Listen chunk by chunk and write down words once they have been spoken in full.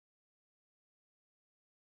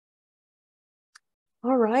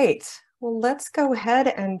All right, well, let's go ahead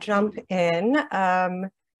and jump in.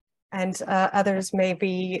 Others may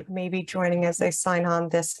be joining as they sign on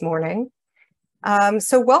this morning.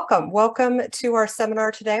 So welcome to our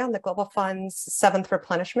seminar today on the Global Fund's seventh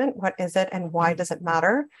replenishment. What is it and why does it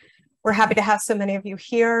matter? We're happy to have so many of you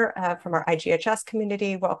here from our IGHS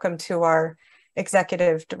community. Welcome to our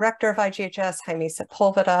Executive Director of IGHS, Jaime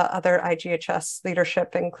Sepulveda, other IGHS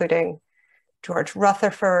leadership, including George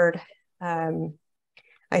Rutherford.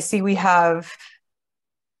 I see we have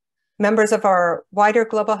members of our wider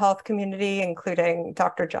global health community, including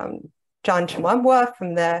Dr. John Chimwemwa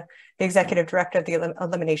from the Executive Director of the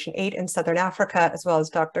Elimination 8 in Southern Africa, as well as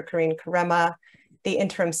Dr. Karine Karema, the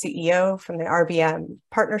Interim CEO from the RBM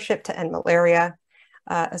Partnership to End Malaria,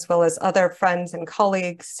 as well as other friends and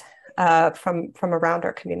colleagues from around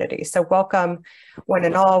our community. So welcome one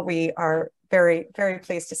and all. We are very, very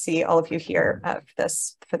pleased to see all of you here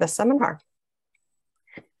for this seminar.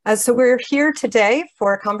 So we're here today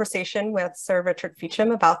for a conversation with Sir Richard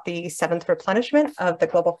Feachem about the seventh replenishment of the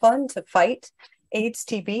Global Fund to fight AIDS,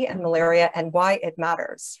 TB, and malaria and why it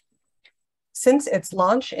matters. Since its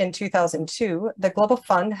launch in 2002, the Global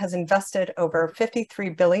Fund has invested over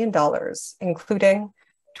 $53 billion, including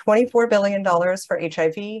 $24 billion for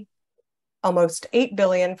HIV, almost $8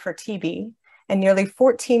 billion for TB, and nearly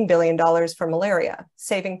 $14 billion for malaria,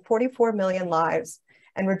 saving 44 million lives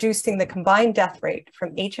and reducing the combined death rate from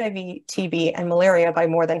HIV, TB, and malaria by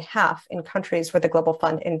more than half in countries where the Global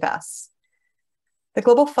Fund invests. The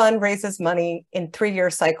Global Fund raises money in 3-year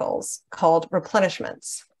cycles called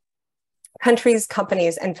replenishments. Countries,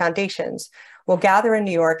 companies, and foundations will gather in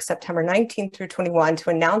New York September 19 through 21 to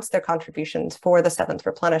announce their contributions for the seventh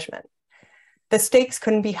replenishment. The stakes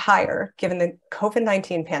couldn't be higher given the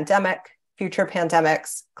COVID-19 pandemic, future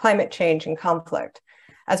pandemics, climate change, and conflict,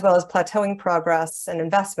 as well as plateauing progress and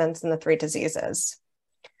investments in the 3 diseases.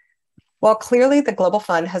 While clearly the Global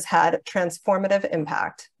Fund has had transformative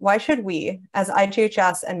impact, why should we, as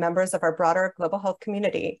IGHS and members of our broader global health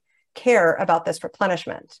community, care about this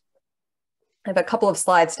replenishment? I have a couple of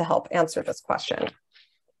slides to help answer this question.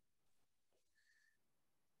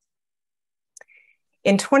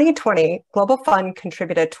 In 2020, Global Fund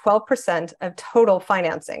contributed 12% of total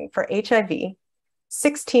financing for HIV,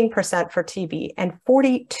 16% for TB, and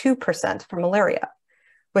 42% for malaria,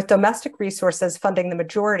 with domestic resources funding the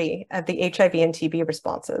majority of the HIV and TB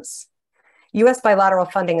responses. US bilateral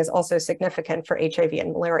funding is also significant for HIV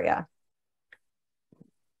and malaria.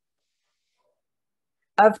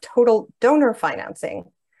 Of total donor financing,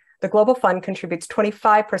 the Global Fund contributes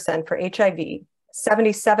 25% for HIV,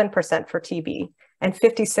 77% for TB, and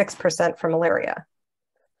 56% for malaria.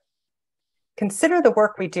 Consider the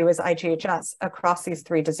work we do as IGHS across these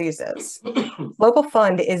 3 diseases. Global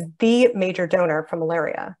Fund is the major donor for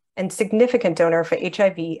malaria and significant donor for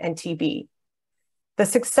HIV and TB. The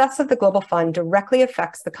success of the Global Fund directly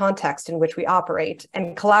affects the context in which we operate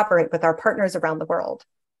and collaborate with our partners around the world.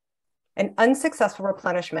 An unsuccessful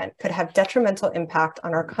replenishment could have detrimental impact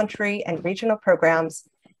on our country and regional programs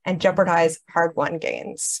and jeopardize hard-won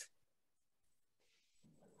gains.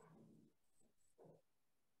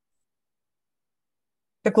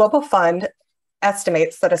 The Global Fund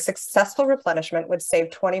estimates that a successful replenishment would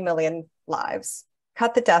save 20 million lives,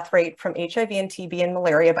 cut the death rate from HIV and TB and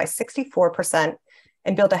malaria by 64%,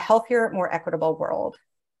 and build a healthier, more equitable world.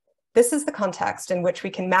 This is the context in which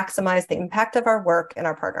we can maximize the impact of our work and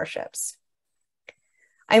our partnerships.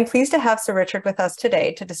 I am pleased to have Sir Richard with us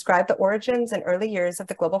today to describe the origins and early years of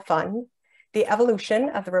the Global Fund, the evolution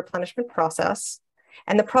of the replenishment process,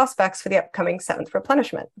 and the prospects for the upcoming 7th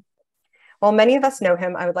replenishment. While many of us know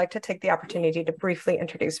him, I would like to take the opportunity to briefly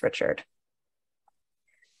introduce Richard.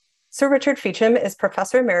 Sir Richard Feachem is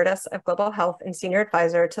Professor Emeritus of Global Health and Senior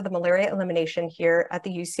Advisor to the Malaria Elimination here at the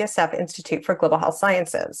UCSF Institute for Global Health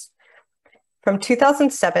Sciences. From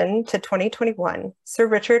 2007 to 2021, Sir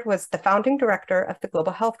Richard was the founding director of the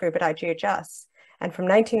Global Health Group at IGHS, and from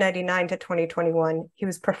 1999 to 2021, he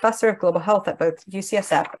was Professor of Global Health at both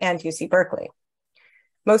UCSF and UC Berkeley.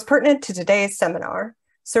 Most pertinent to today's seminar,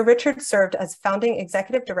 Sir Richard served as founding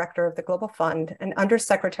executive director of the Global Fund and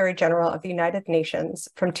Undersecretary General of the United Nations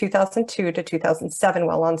from 2002 to 2007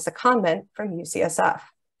 while on secondment from UCSF.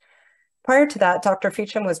 Prior to that, Dr.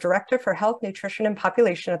 Feachem was Director for Health, Nutrition, and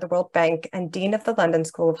Population at the World Bank and Dean of the London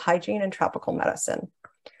School of Hygiene and Tropical Medicine.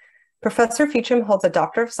 Professor Feachem holds a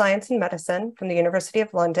Doctor of Science in Medicine from the University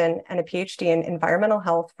of London and a PhD in Environmental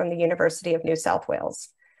Health from the University of New South Wales.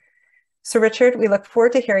 Sir Richard, we look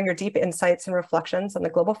forward to hearing your deep insights and reflections on the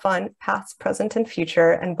Global Fund, past, present, and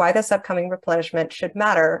future, and why this upcoming replenishment should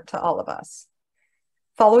matter to all of us.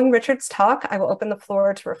 Following Richard's talk, I will open the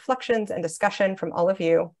floor to reflections and discussion from all of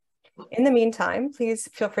you. In the meantime, please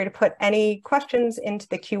feel free to put any questions into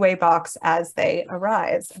the QA box as they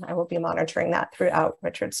arise, and I will be monitoring that throughout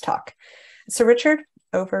Richard's talk. So Richard,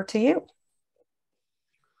 over to you.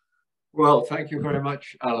 Well, thank you very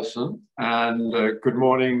much, Allison, and good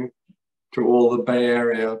morning to all the Bay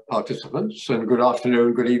Area participants, and good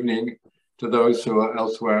afternoon, good evening to those who are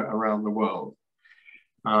elsewhere around the world.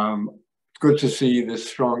 Good to see this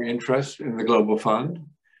strong interest in the Global Fund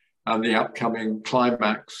and the upcoming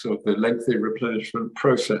climax of the lengthy replenishment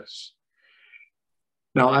process.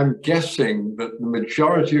 Now, I'm guessing that the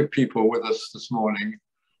majority of people with us this morning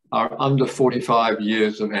are under 45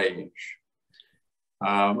 years of age.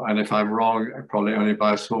 And if I'm wrong, probably only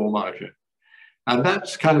by a small margin. And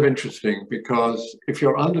that's kind of interesting because if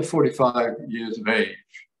you're under 45 years of age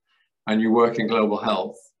and you work in global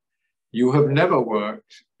health, you have never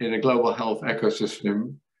worked in a global health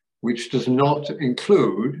ecosystem which does not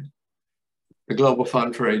include the Global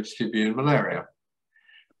Fund for AIDS, TB, and Malaria.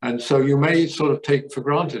 And so you may sort of take for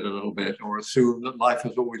granted a little bit or assume that life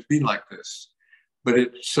has always been like this, but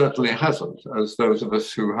it certainly hasn't, as those of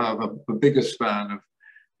us who have a bigger span of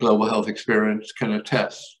global health experience can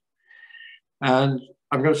attest. And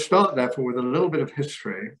I'm going to start therefore with a little bit of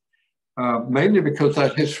history, mainly because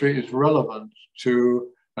that history is relevant to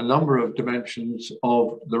a number of dimensions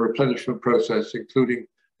of the replenishment process, including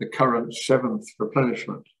the current 7th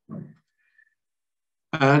replenishment.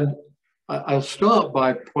 And I'll start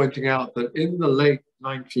by pointing out that in the late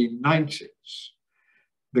 1990s,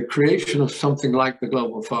 the creation of something like the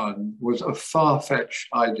Global Fund was a far-fetched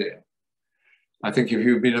idea. I think if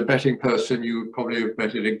you've been a betting person, you would probably have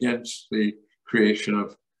betted against the creation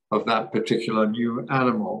of that particular new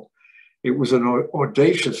animal. It was an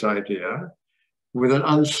audacious idea with an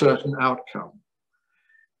uncertain outcome.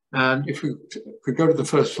 And if we could go to the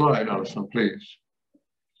first slide, Allison, please.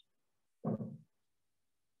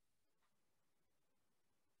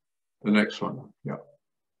 The next one, yeah.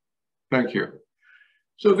 Thank you.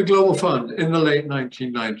 So the Global Fund in the late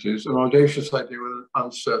 1990s, an audacious idea with an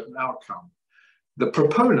uncertain outcome. The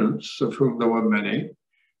proponents, of whom there were many,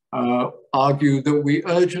 argued that we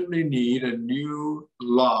urgently need a new,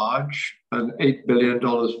 large, and $8 billion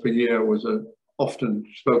per year was an often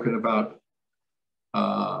spoken about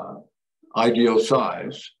ideal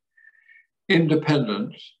size,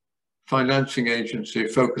 independent financing agency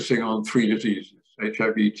focusing on 3 diseases,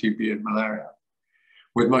 HIV, TB, and malaria,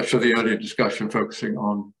 with much of the earlier discussion focusing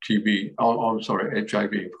on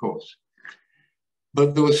HIV, of course.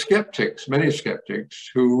 But there were skeptics, many skeptics,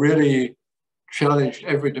 who really challenged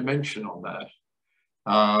every dimension on that.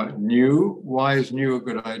 Why is new a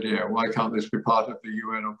good idea? Why can't this be part of the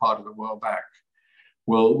UN or part of the World Bank?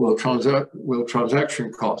 Will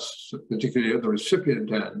transaction costs, particularly at the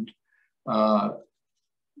recipient end,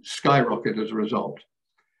 skyrocket as a result?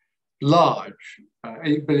 Large,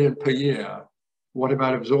 8 billion per year. What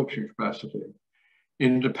about absorption capacity?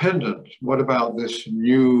 Independent, what about this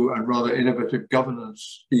new and rather innovative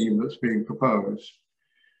governance scheme that's being proposed?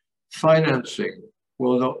 Financing,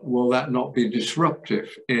 will that not be disruptive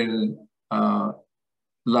in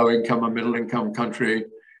low-income and middle-income country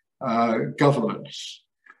governments?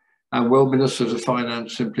 And will ministers of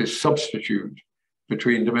finance simply substitute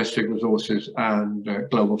between domestic resources and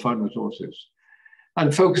global fund resources?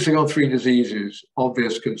 And focusing on 3 diseases,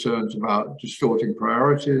 obvious concerns about distorting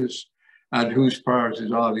priorities and whose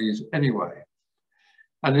priorities are these anyway.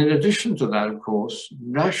 And in addition to that, of course,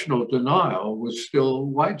 national denial was still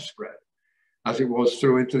widespread, as it was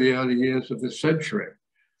through into the early years of this century.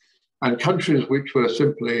 And countries which were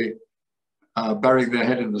simply burying their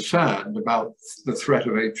head in the sand about the threat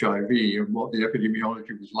of HIV and what the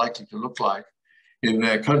epidemiology was likely to look like in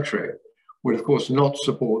their country would, of course, not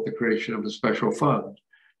support the creation of a special fund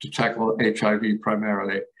to tackle HIV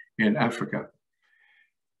primarily in Africa.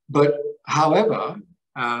 But however,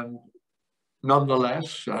 and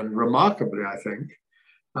nonetheless, and remarkably, I think,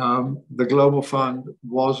 the Global Fund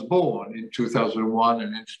was born in 2001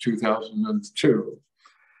 and into 2002.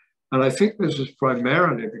 And I think this is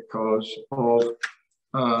primarily because of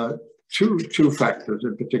two factors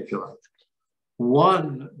in particular.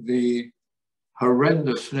 One, the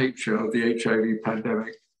horrendous nature of the HIV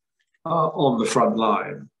pandemic on the front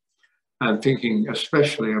line, and thinking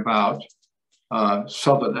especially about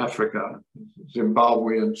Southern Africa,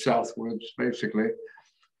 Zimbabwe and southwards, basically.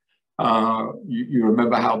 You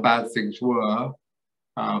remember how bad things were.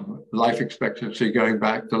 Life expectancy going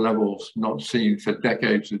back to levels not seen for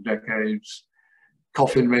decades and decades.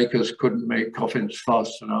 Coffin makers couldn't make coffins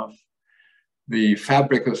fast enough. The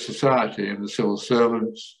fabric of society and the civil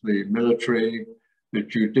servants, the military, the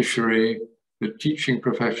judiciary, the teaching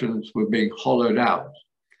professions were being hollowed out.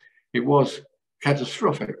 It was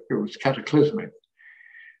catastrophic, it was cataclysmic.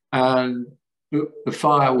 And the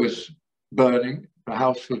fire was burning, the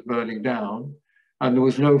house was burning down, and there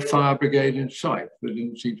was no fire brigade in sight. There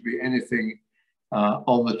didn't seem to be anything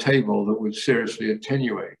on the table that would seriously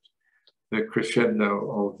attenuate the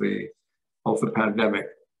crescendo of the pandemic.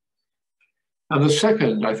 And the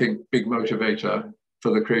second, I think, big motivator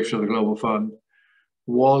for the creation of the Global Fund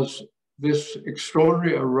was this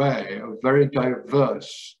extraordinary array of very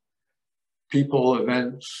diverse people,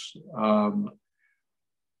 events,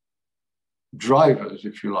 drivers,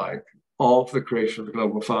 if you like, of the creation of the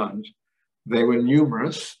Global Fund. They were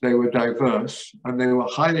numerous, they were diverse, and they were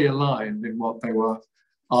highly aligned in what they were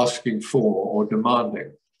asking for or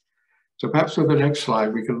demanding. So perhaps with the next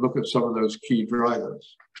slide, we can look at some of those key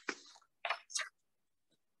drivers.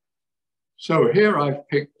 So here I've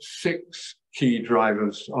picked 6 key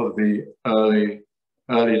drivers of the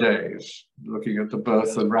early days, looking at the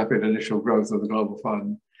birth and rapid initial growth of the Global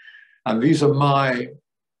Fund. And these are my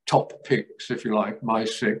top picks, if you like, my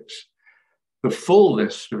 6. The full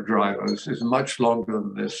list of drivers is much longer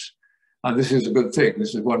than this. And this is a good thing.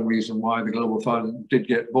 This is one reason why the Global Fund did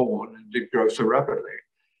get born and did grow so rapidly,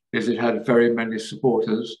 is it had very many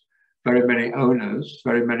supporters, very many owners,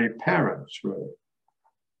 very many parents, really.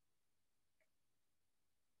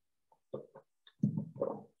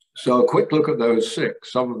 So a quick look at those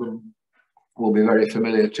 6. Some of them will be very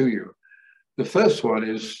familiar to you. The first one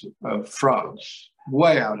is France,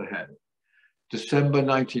 way out ahead. December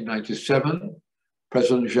 1997,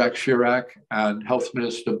 President Jacques Chirac and Health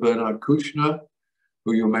Minister Bernard Kouchner,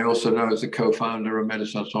 who you may also know as the co-founder of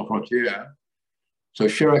Médecins Sans Frontières. So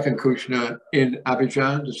Chirac and Kouchner in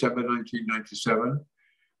Abidjan, December 1997,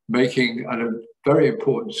 making a very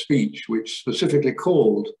important speech which specifically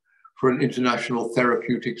called for an international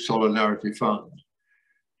therapeutic solidarity fund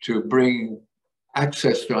to bring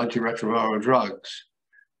access to antiretroviral drugs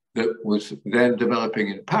that was then developing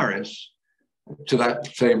in Paris to that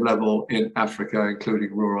same level in Africa,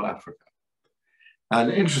 including rural Africa.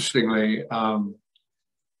 And interestingly,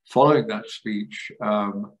 following that speech,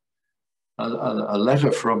 a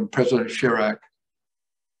letter from President Chirac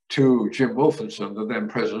to Jim Wolfenson, the then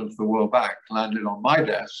president of the World Bank, landed on my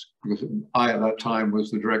desk because I, at that time,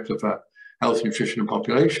 was the director for Health, Nutrition and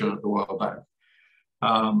Population at the World Bank.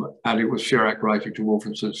 And it was Chirac writing to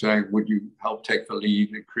Wolfenson saying, would you help take the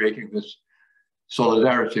lead in creating this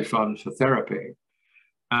solidarity fund for therapy?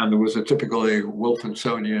 And there was a typically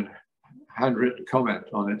Wolfensonian handwritten comment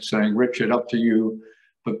on it saying, Richard, up to you,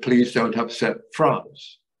 but please don't upset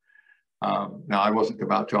France. Now, I wasn't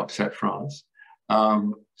about to upset France.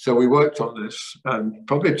 So we worked on this, and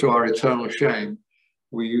probably to our eternal shame,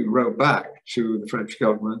 we wrote back to the French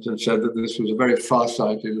government and said that this was a very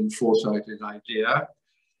far-sighted and foresighted idea,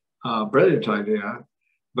 brilliant idea,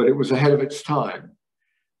 but it was ahead of its time.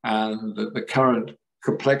 And that the current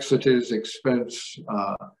complexities, expense,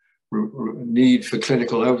 need for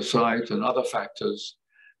clinical oversight and other factors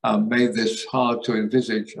made this hard to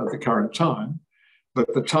envisage at the current time.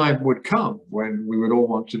 But the time would come when we would all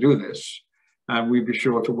want to do this. And we'd be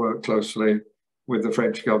sure to work closely with the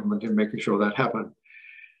French government in making sure that happened.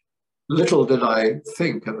 Little did I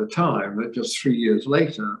think at the time that just 3 years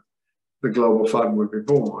later, the Global Fund would be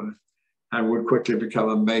born and would quickly become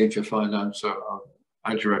a major financer of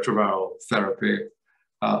antiretroviral therapy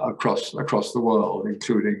across the world,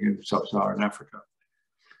 including in sub-Saharan Africa.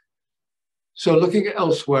 So looking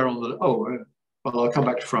elsewhere on the, well, I'll come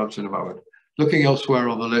back to France in a moment. Looking elsewhere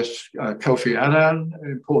on the list, Kofi Annan,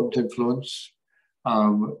 an important influence,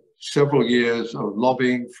 several years of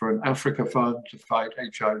lobbying for an Africa fund to fight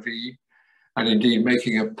HIV, and indeed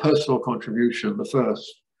making a personal contribution, the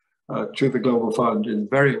first, to the Global Fund in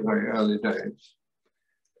very, very early days.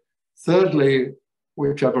 Thirdly,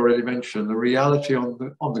 which I've already mentioned, the reality on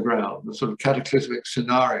the ground, the sort of cataclysmic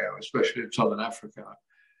scenario, especially in Southern Africa,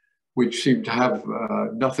 which seemed to have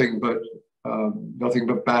nothing but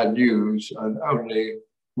bad news and only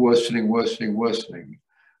worsening,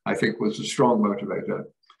 I think was a strong motivator.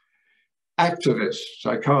 Activists,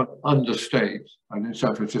 I can't understate, and in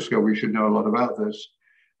San Francisco we should know a lot about this,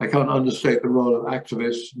 I can't understate the role of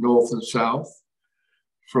activists north and south,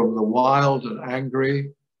 from the wild and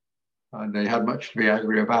angry, and they had much to be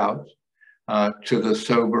angry about, to the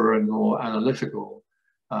sober and more analytical.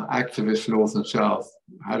 Activists north and south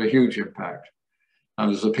had a huge impact.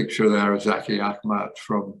 And there's a picture there of Zaki Ahmad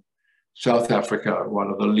from South Africa, one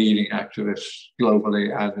of the leading activists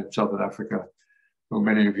globally and in Southern Africa, who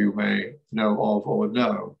many of you may know of or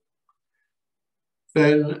know.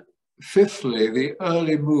 Then fifthly, the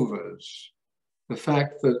early movers, the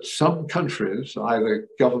fact that some countries, either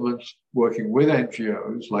governments working with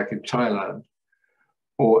NGOs, like in Thailand,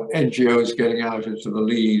 or NGOs getting out into the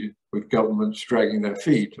lead with governments dragging their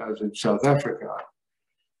feet, as in South Africa,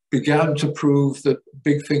 began to prove that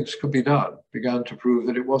big things could be done, began to prove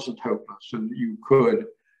that it wasn't hopeless and you could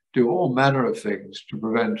do all manner of things to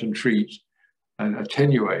prevent and treat and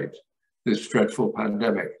attenuate this dreadful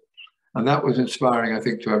pandemic. And that was inspiring, I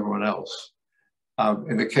think, to everyone else.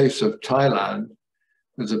 In the case of Thailand,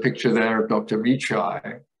 there's a picture there of Dr.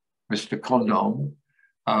 Michai, Mr. Kondom,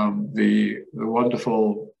 the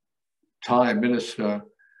wonderful Thai minister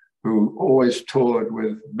who always toured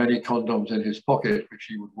with many condoms in his pocket, which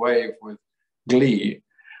he would wave with glee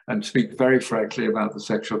and speak very frankly about the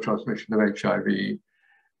sexual transmission of HIV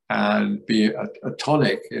and be a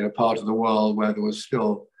tonic in a part of the world where there was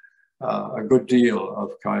still a good deal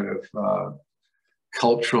of kind of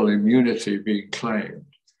cultural immunity being claimed.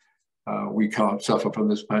 We can't suffer from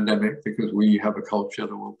this pandemic because we have a culture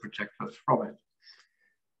that will protect us from it.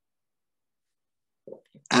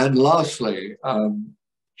 And lastly,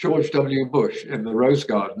 George W. Bush in the Rose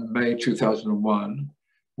Garden, May 2001,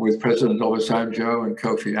 with President Obasanjo and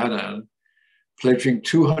Kofi Annan, pledging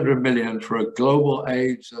 $200 million for a global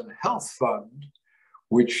AIDS and health fund,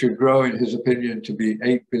 which should grow, in his opinion, to be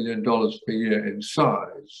 $8 billion per year in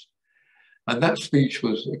size. And that speech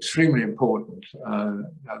was extremely important, and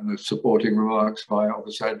the supporting remarks by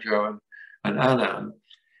Obasanjo and Annan,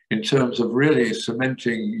 in terms of really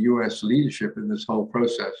cementing US leadership in this whole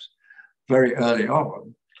process very early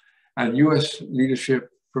on, and US leadership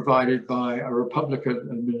provided by a Republican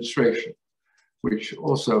administration, which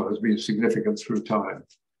also has been significant through time.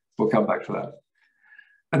 We'll come back to that.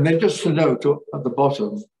 And then just to note at the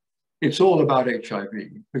bottom, it's all about HIV.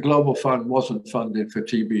 The Global Fund wasn't funded for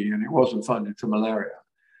TB and it wasn't funded for malaria.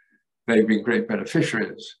 They've been great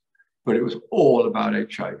beneficiaries, but it was all about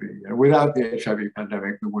HIV. And without the HIV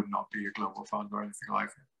pandemic, there would not be a Global Fund or anything like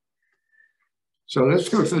it. So let's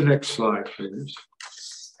go to the next slide, please.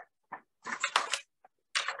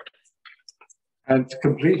 And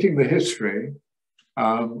completing the history,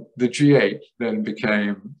 the G8 then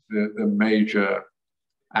became the major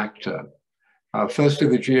actor. Firstly,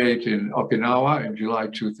 the G8 in Okinawa in July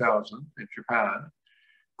 2000 in Japan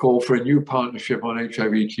called for a new partnership on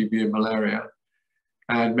HIV, TB, and malaria,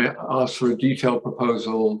 and asked for a detailed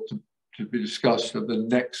proposal to be discussed at the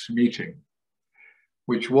next meeting,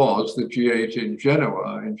 which was the G8 in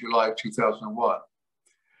Genoa in July 2001.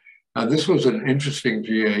 And this was an interesting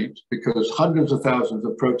G8 because hundreds of thousands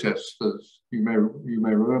of protesters, you may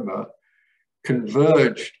remember,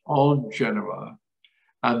 converged on Genoa,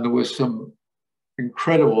 and there was some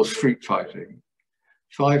incredible street fighting.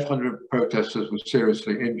 500 protesters were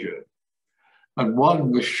seriously injured, and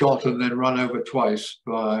one was shot and then run over twice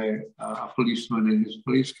by a policeman in his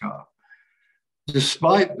police car.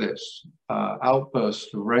 Despite this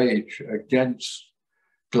outburst of rage against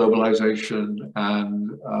globalization and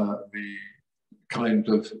the kind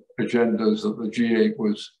of agendas that the G8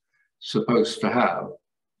 was supposed to have,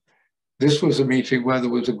 this was a meeting where there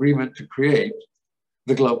was agreement to create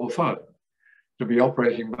the Global Fund, to be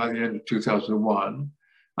operating by the end of 2001,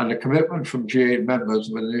 and a commitment from G8 members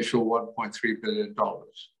of an initial $1.3 billion.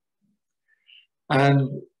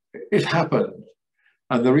 And it happened.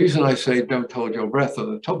 And the reason I say don't hold your breath at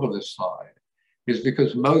the top of this slide is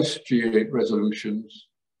because most G8 resolutions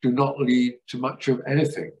do not lead to much of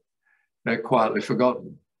anything. They're quietly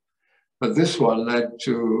forgotten. But this one led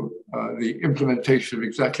to the implementation of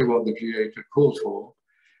exactly what the G8 had called for,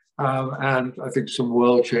 and I think some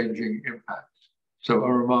world-changing impact. So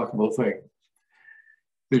a remarkable thing.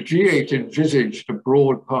 The G8 envisaged a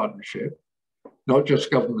broad partnership, not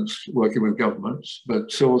just governments working with governments,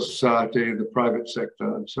 but civil society, the private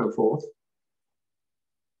sector, and so forth.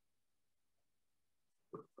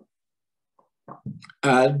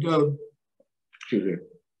 And the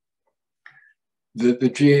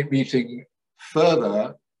G8 meeting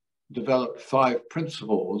further developed 5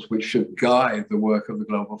 principles which should guide the work of the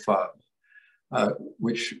Global Fund,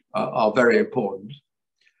 which are very important.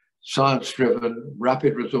 Science-driven,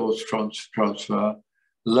 rapid resource transfer,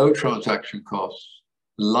 low transaction costs,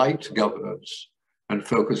 light governance, and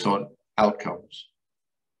focus on outcomes.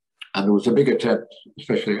 And there was a big attempt,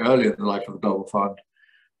 especially early in the life of the Global Fund,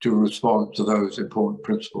 to respond to those important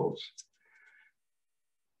principles.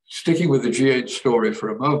 Sticking with the G8 story for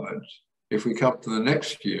a moment, if we come to the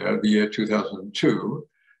next year, the year 2002,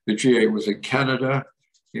 the G8 was in Canada.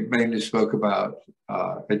 It mainly spoke about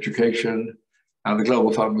education, and the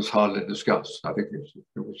Global Fund was hardly discussed. I think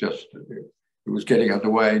it was getting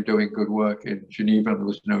underway, doing good work in Geneva, and there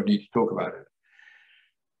was no need to talk about it.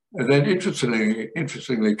 And then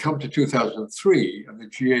interestingly, come to 2003, and the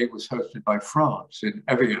G8 was hosted by France in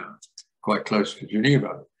Evian, quite close to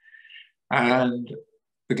Geneva. And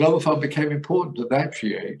the Global Fund became important at that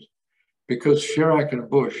G8 because Chirac and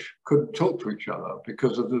Bush couldn't talk to each other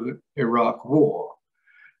because of the Iraq War.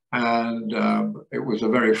 And it was a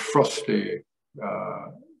very frosty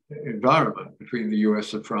environment between the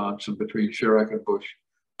US and France and between Chirac and Bush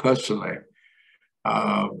personally.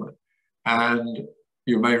 And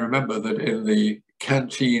you may remember that in the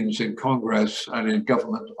canteens in Congress and in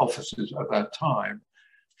government offices at that time,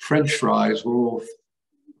 French fries were all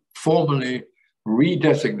formally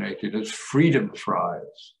redesignated as freedom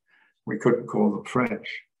fries. We couldn't call them French.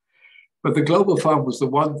 But the Global Fund was the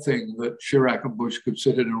one thing that Chirac and Bush could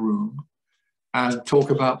sit in a room and talk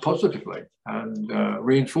about positively and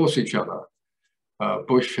reinforce each other.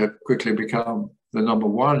 Bush had quickly become the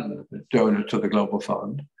 #1 donor to the Global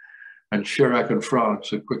Fund, and Chirac and France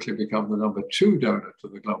had quickly become the #2 donor to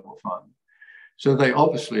the Global Fund. So they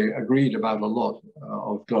obviously agreed about a lot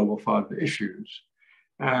of Global Fund issues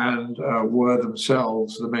and were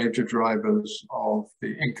themselves the major drivers of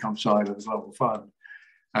the income side of the Global Fund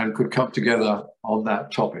and could come together on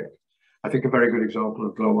that topic. I think a very good example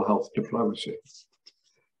of global health diplomacy.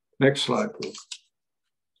 Next slide, please.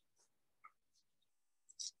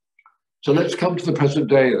 So let's come to the present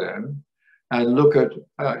day then and look at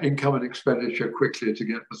income and expenditure quickly to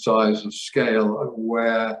get the size and scale of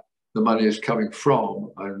where the money is coming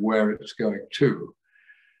from and where it's going to.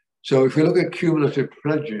 So if we look at cumulative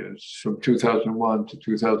pledges from 2001 to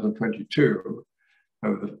 2022,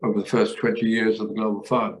 over the first 20 years of the Global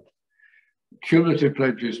Fund, cumulative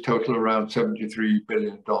pledges total around $73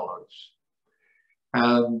 billion.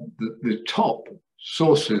 And the top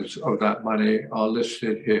sources of that money are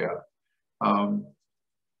listed here. The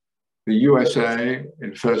USA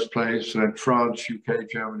in first place, then France, UK,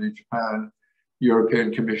 Germany, Japan,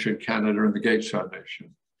 European Commission, Canada, and the Gates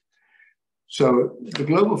Foundation. So the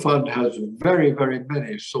Global Fund has very, very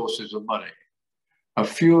many sources of money. A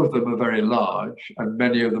few of them are very large and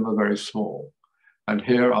many of them are very small. And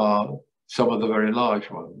here are some of the very large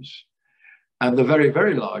ones. And the very,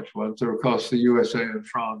 very large ones are, of course, the USA and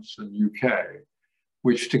France and UK,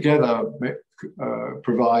 which together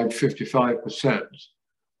provide 55%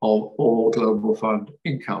 of all Global Fund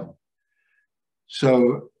income.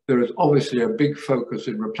 So there is obviously a big focus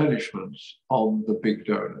in replenishments on the big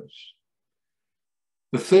donors.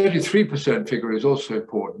 The 33% figure is also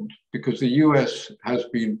important because the US has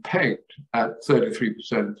been pegged at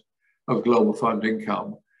 33% of Global Fund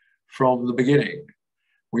income from the beginning,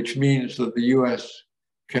 which means that the US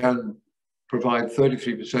can provide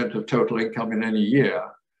 33% of total income in any year,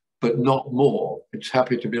 but not more. It's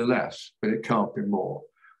happy to be less, but it can't be more.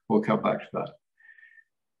 We'll come back to that.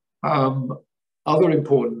 Other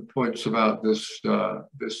important points about this,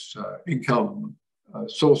 income,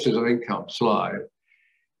 sources of income slide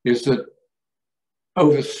is that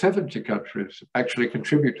over 70 countries actually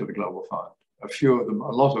contribute to the Global Fund. A few of them, a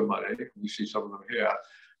lot of money. We see some of them here,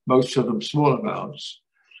 most of them small amounts.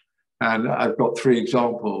 And I've got 3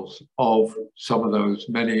 examples of some of those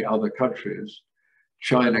many other countries.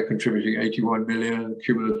 China contributing 81 million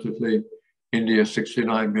cumulatively, India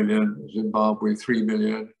 69 million, Zimbabwe 3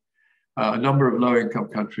 million. A number of low-income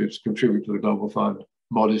countries contribute to the Global Fund,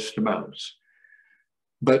 modest amounts.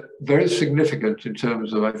 But very significant in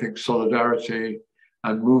terms of, I think, solidarity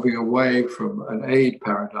and moving away from an aid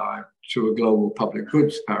paradigm to a global public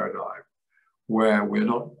goods paradigm, where we're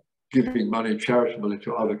not giving money charitably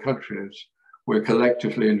to other countries, we're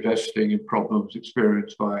collectively investing in problems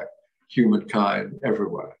experienced by humankind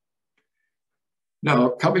everywhere. Now,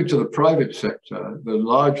 coming to the private sector, the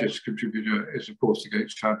largest contributor is, of course, the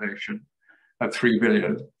Gates Foundation at 3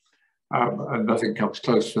 billion, and nothing comes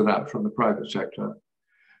close to that from the private sector.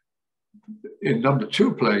 In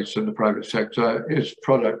 #2 place in the private sector is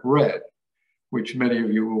Product Red, which many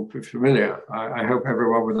of you will be familiar. I hope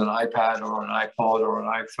everyone with an iPad or an iPod or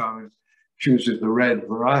an iPhone chooses the red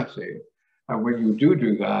variety. And when you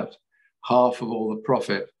do that, half of all the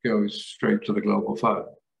profit goes straight to the Global Fund.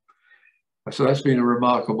 So that's been a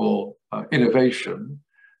remarkable innovation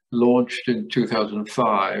launched in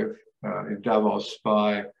 2005 in Davos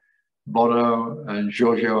by Bono and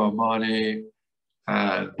Giorgio Armani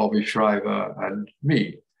and Bobby Shriver and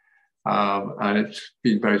me. And it's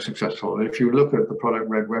been very successful. And if you look at the Product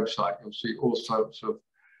Red website, you'll see all sorts of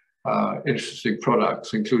interesting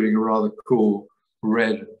products, including a rather cool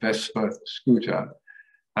red Vespa scooter.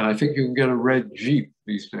 And I think you can get a red Jeep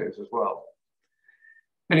these days as well.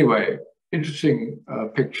 Anyway, interesting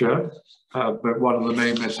picture, but one of the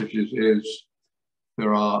main messages is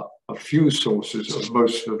there are a few sources of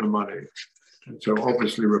most of the money. And so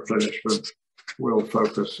obviously replenishment will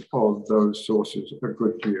focus on those sources a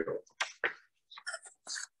good deal.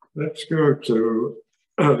 Let's go to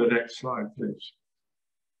the next slide, please.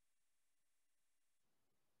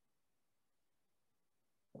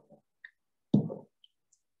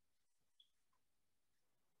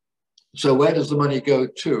 So where does the money go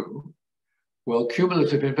to? Well,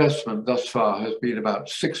 cumulative investment thus far has been about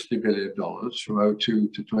 $60 billion from 02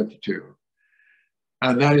 to 22.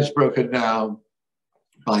 And that is broken down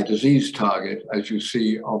by disease target, as you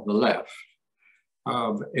see on the left.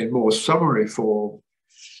 In more summary form,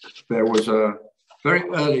 there was a very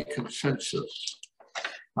early consensus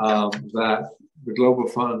that the Global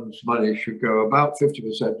Fund's money should go about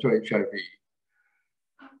 50% to HIV,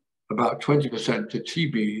 about 20% to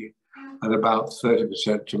TB, and about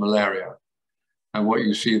 30% to malaria. And what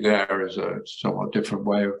you see there is a somewhat different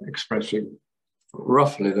way of expressing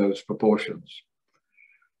roughly those proportions.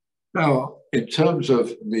 Now, in terms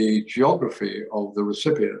of the geography of the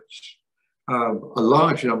recipients, a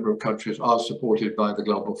large number of countries are supported by the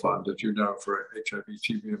Global Fund, as you know, for HIV,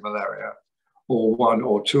 TB, and malaria, or one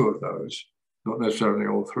or two of those, not necessarily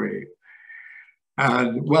all three.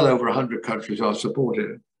 And well over 100 countries are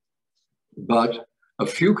supported, but a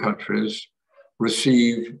few countries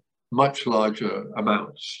receive much larger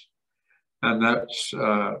amounts. And that's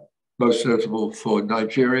most notable for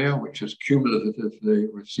Nigeria, which has cumulatively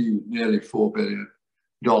received nearly $4 billion.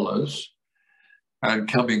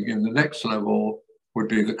 And coming in the next level would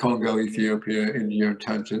be the Congo, Ethiopia, India, and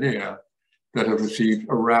Tanzania that have received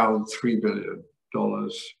around $3 billion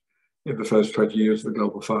in the first 20 years of the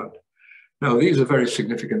Global Fund. Now, these are very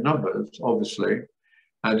significant numbers, obviously,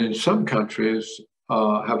 and in some countries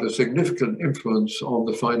have a significant influence on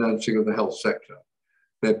the financing of the health sector.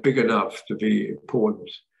 They're big enough to be important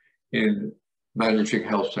in managing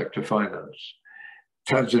health sector finance.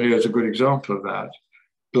 Tanzania is a good example of that.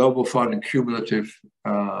 Global Fund and cumulative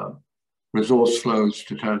resource flows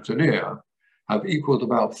to Tanzania have equaled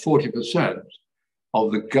about 40%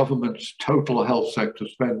 of the government's total health sector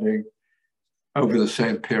spending over the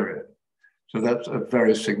same period. So that's a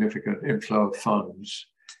very significant inflow of funds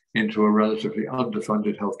into a relatively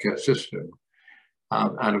underfunded healthcare system.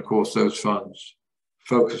 And of course, those funds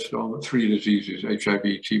focused on the three diseases, HIV,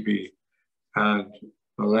 TB, and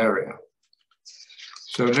malaria.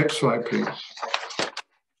 So next slide, please.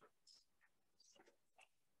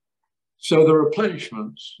 So the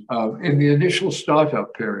replenishments in the initial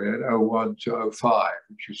startup period, 01 to 05,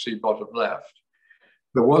 which you see bottom left,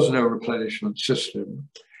 there was no replenishment system.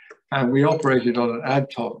 And we operated on an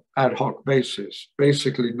ad hoc basis,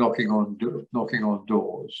 basically knocking on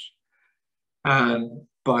doors. And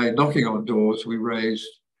by knocking on doors, we raised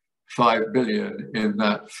 $5 billion in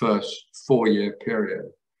that first 4-year period.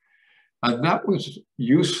 And that was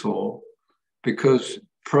useful because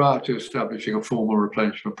prior to establishing a formal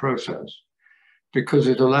replenishment process, because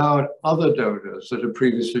it allowed other donors that had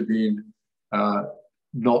previously been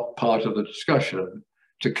not part of the discussion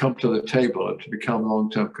to come to the table and to become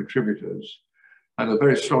long-term contributors. And a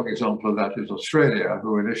very strong example of that is Australia,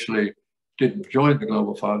 who initially didn't join the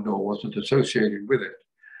Global Fund or wasn't associated with it,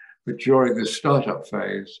 but during this startup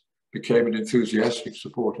phase became an enthusiastic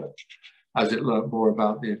supporter as it learned more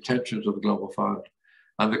about the intentions of the Global Fund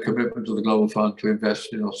and the commitment of the Global Fund to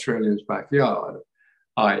invest in Australia's backyard,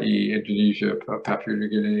 i.e. Indonesia, Papua New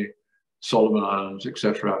Guinea, Solomon Islands,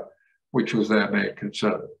 etc., which was their main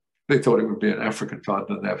concern. They thought it would be an African fund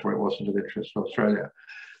and therefore it wasn't of interest to Australia.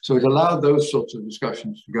 So it allowed those sorts of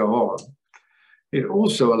discussions to go on. It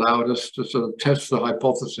also allowed us to sort of test the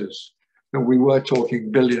hypothesis that we were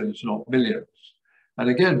talking billions, not millions. And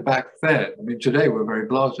again, back then, I mean, today we're very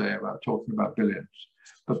blasé about talking about billions.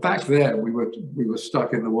 But back then we were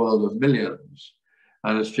stuck in the world of millions.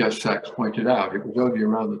 And as Jeff Sachs pointed out, it was only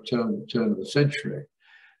around the turn of the century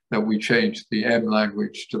that we changed the M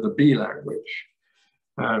language to the B language.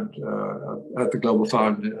 And at the Global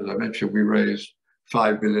Fund, as I mentioned, we raised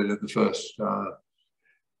 $5 billion in the first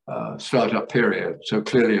startup period. So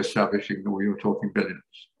clearly establishing that we were talking billions.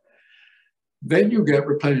 Then you get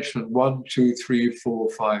replenishment 1, 2, 3, 4,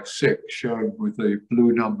 5, 6, shown with the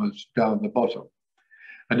blue numbers down the bottom.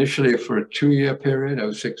 Initially for a 2-year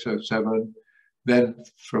period, 06, 07, then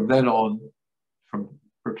from then on, from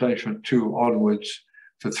replenishment 2 onwards,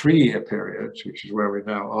 for 3-year periods, which is where we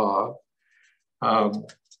now are.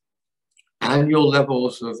 Annual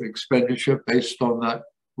levels of expenditure based on that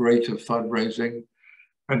rate of fundraising,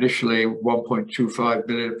 initially 1.25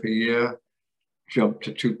 billion per year, jumped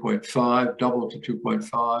to 2.5, doubled to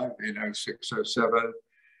 2.5 in 06, 07,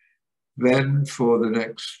 Then for the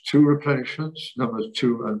next two replenishments, numbers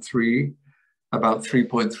 2 and 3, about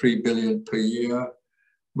 3.3 billion per year,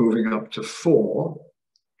 moving up to 4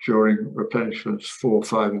 during replenishments 4,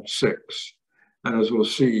 5, and 6. And as we'll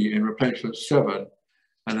see in replenishment 7,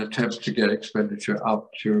 an attempt to get expenditure up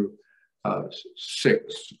to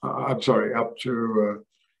 6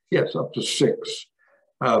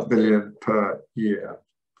 billion per year.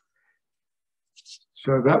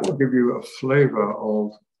 So that will give you a flavor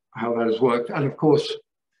of how that has worked. And of course,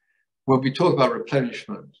 when we talk about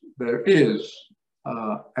replenishment, there is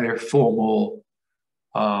a formal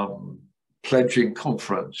pledging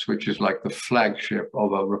conference, which is like the flagship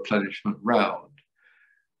of a replenishment round.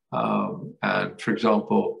 And for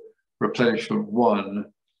example, replenishment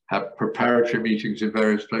 1 had preparatory meetings in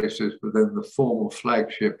various places, but then the formal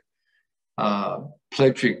flagship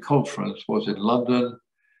pledging conference was in London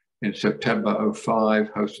in September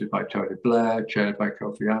 2005, hosted by Tony Blair, chaired by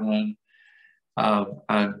Kofi Annan,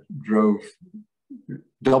 and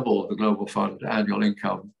doubled the Global Fund annual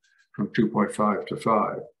income from 2.5 to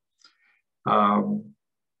 5.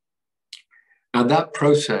 And that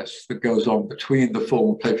process that goes on between the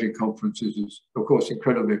formal pledging conferences is, of course,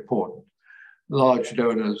 incredibly important. Large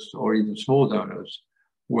donors or even small donors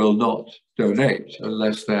will not donate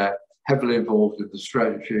unless they're heavily involved in the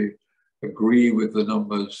strategy, agree with the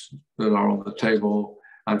numbers that are on the table,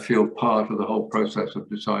 and feel part of the whole process of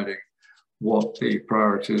deciding what the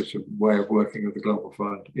priorities and way of working of the Global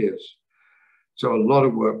Fund is. So a lot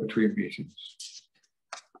of work between meetings.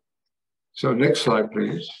 So next slide,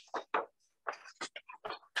 please.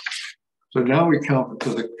 So now we come to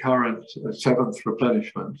the current 7th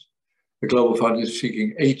replenishment. The Global Fund is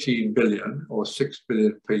seeking 18 billion or 6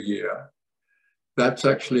 billion per year. That's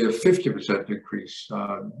actually a 50% increase,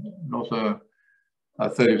 not a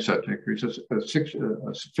 30% increase. It's a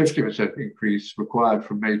 50% increase required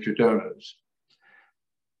from major donors.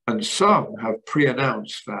 And some have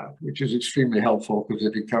pre-announced that, which is extremely helpful because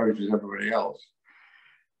it encourages everybody else.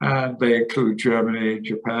 And they include Germany,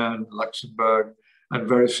 Japan, Luxembourg, and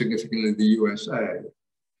very significantly the USA.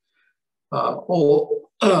 Or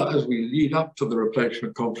as we lead up to the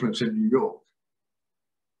replenishment conference in New York.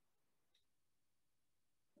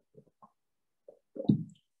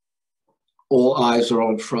 All eyes are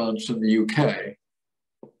on France and the UK.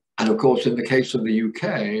 And of course, in the case of the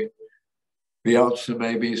UK, the answer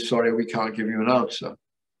may be, sorry, we can't give you an answer.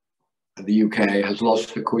 And the UK has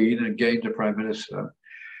lost a queen and gained a prime minister.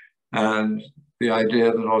 And the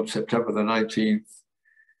idea that on September the 19th,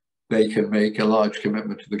 they can make a large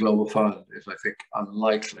commitment to the Global Fund is, I think,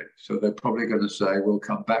 unlikely. So they're probably going to say, we'll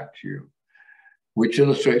come back to you, which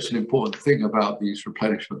illustrates an important thing about these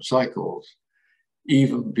replenishment cycles.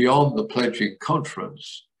 Even beyond the pledging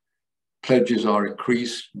conference, pledges are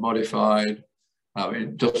increased, modified.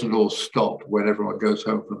 It doesn't all stop when everyone goes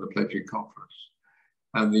home from the pledging conference.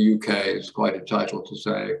 And the UK is quite entitled to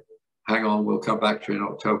say, hang on, we'll come back to you in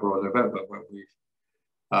October or November when we've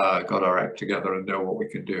got our act together and know what we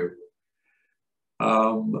can do.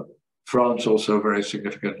 France also very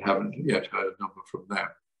significant, haven't yet heard a number from them.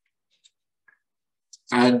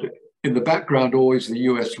 And in the background, always the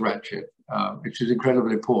US ratchet, which is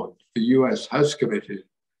incredibly important. The US has committed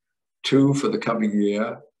 2 for the coming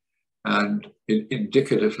year and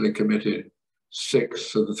indicatively committed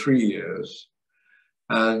 6 for the 3 years.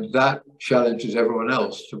 And that challenges everyone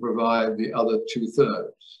else to provide the other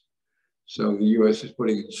 2/3. So the US is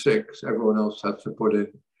putting in 6, everyone else has to put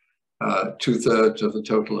in 2/3 of the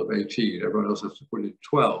total of 18. Everyone else has to put in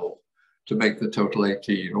 12 to make the total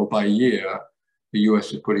 18. Or by year, the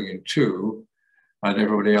US is putting in 2, and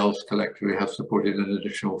everybody else collectively has to put in an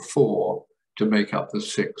additional 4 to make up the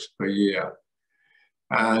 6 per year.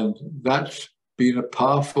 And that's been a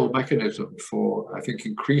powerful mechanism for, I think,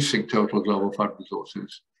 increasing total Global Fund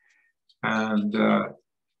resources. And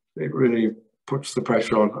it really puts the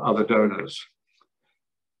pressure on other donors.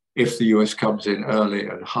 If the US comes in early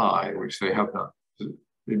and high, which they have done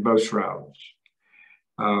in most rounds.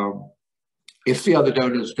 If the other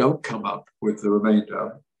donors don't come up with the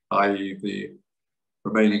remainder, i.e. the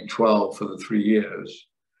remaining 12 for the 3 years,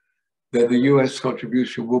 then the US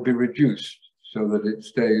contribution will be reduced so that it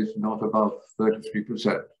stays not above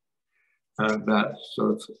 33%. And that's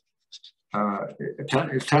sort of,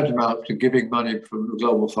 it's tantamount to giving money from the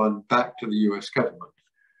Global Fund back to the US government,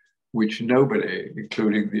 which nobody,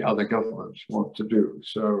 including the other governments, want to do.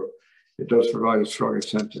 So it does provide a strong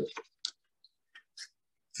incentive.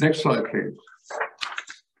 Next slide, please.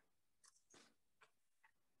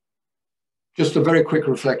 Just a very quick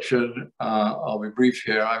reflection. I'll be brief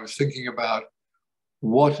here. I was thinking about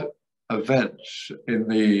what events in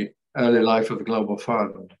the early life of the Global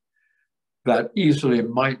Fund that easily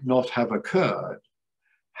might not have occurred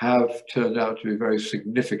have turned out to be very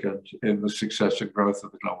significant in the success and growth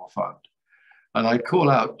of the Global Fund. And I'd call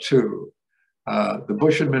out too, the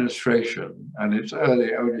Bush administration and its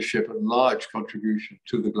early ownership and large contribution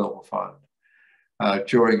to the Global Fund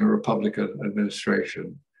during a Republican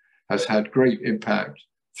administration has had great impact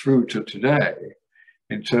through to today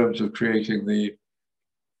in terms of creating the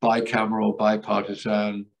bicameral,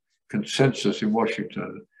 bipartisan consensus in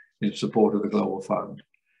Washington in support of the Global Fund.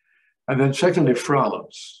 And then secondly,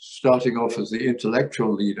 France, starting off as the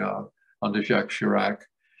intellectual leader under Jacques Chirac,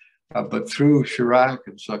 but through Chirac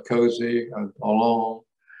and Sarkozy and Hollande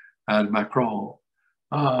and Macron,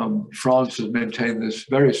 France has maintained this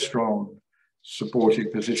very strong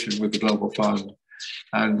supporting position with the Global Fund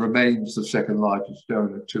and remains the second largest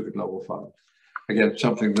donor to the Global Fund. Again,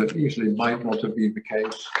 something that easily might not have been the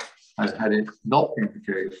case, and had it not been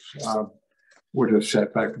the case, would have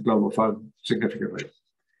set back the Global Fund significantly.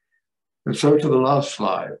 And so to the last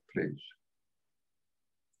slide, please.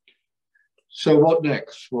 So what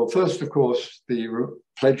next? Well, first, of course, the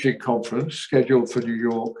pledging conference scheduled for New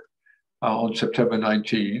York on September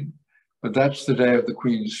 19, but that's the day of the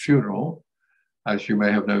Queen's funeral, as you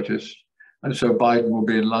may have noticed. And so Biden will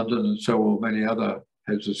be in London, and so will many other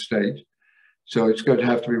heads of state. So it's going to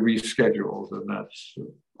have to be rescheduled, and that's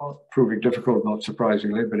proving difficult, not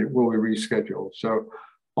surprisingly, but it will be rescheduled. So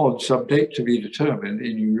on some date to be determined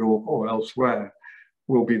in New York or elsewhere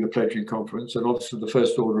will be the pledging conference. And also the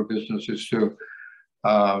first order of business is to,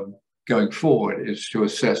 going forward, is to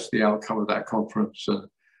assess the outcome of that conference and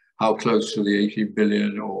how close to the 18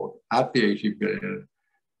 billion or at the 18 billion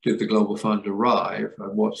did the Global Fund arrive,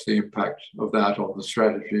 and what's the impact of that on the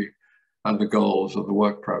strategy and the goals of the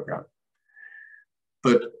work program.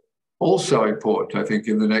 But also important, I think,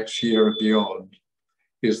 in the next year and beyond,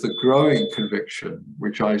 is the growing conviction,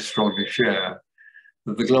 which I strongly share,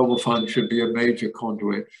 that the Global Fund should be a major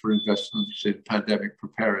conduit for investments in pandemic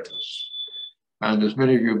preparedness. And as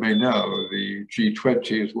many of you may know, the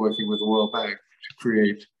G20 is working with the World Bank to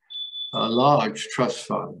create a large trust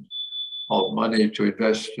fund of money to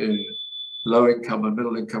invest in low-income and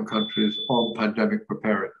middle-income countries on pandemic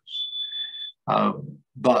preparedness.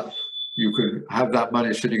 But you could have that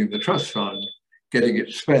money sitting in the trust fund, getting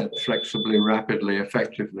it spent flexibly, rapidly,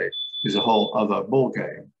 effectively is a whole other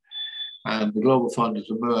ballgame. And the Global Fund has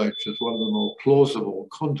emerged as one of the more plausible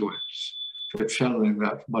conduits for channeling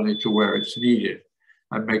that money to where it's needed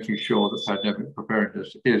and making sure that pandemic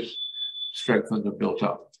preparedness is strengthened and built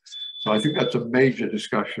up. So I think that's a major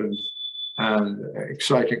discussion and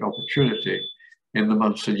exciting opportunity in the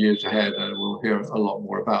months and years ahead, and we'll hear a lot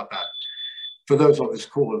more about that. For those on this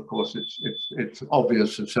call, of course, it's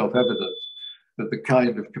obvious and self-evident that the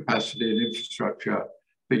kind of capacity and infrastructure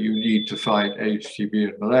that you need to fight AIDS, TB,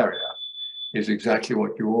 and malaria is exactly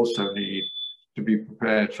what you also need to be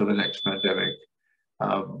prepared for the next pandemic,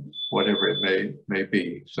 whatever it may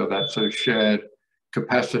be. So that sort of shared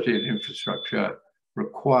capacity and infrastructure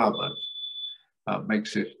requirement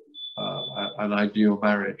makes it an ideal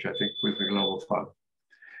marriage, I think, with the Global Fund.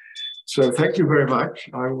 So thank you very much.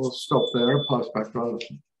 I will stop there and pass back to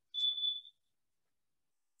Allison.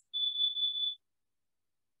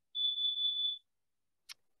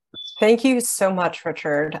 Thank you so much,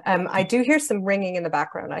 Richard. I do hear some ringing in the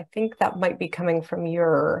background. I think that might be coming from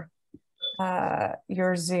your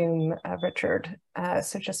Zoom, Richard.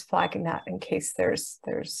 So just flagging that in case there's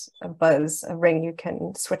a buzz, a ring, you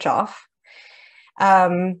can switch off.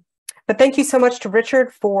 But thank you so much to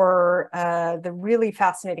Richard for the really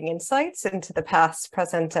fascinating insights into the past,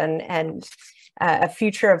 present, and a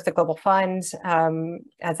future of the Global Fund.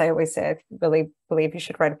 As I always say, I really believe you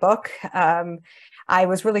should write a book. I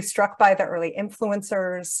was really struck by the early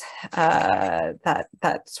influencers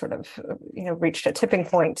that sort of reached a tipping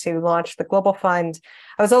point to launch the Global Fund.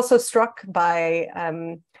 I was also struck by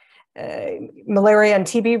malaria and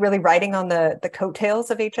TB really riding on the coattails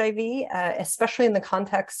of HIV, especially in the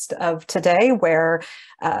context of today, where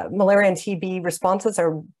malaria and TB responses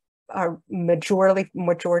are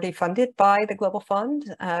majority funded by the Global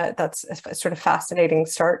Fund. That's a sort of fascinating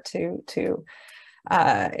start to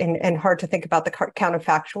and hard to think about the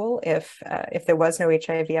counterfactual if there was no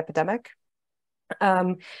HIV epidemic.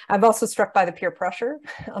 I'm also struck by the peer pressure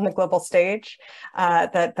on the global stage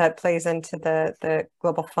that plays into the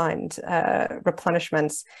Global Fund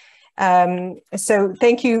replenishments. So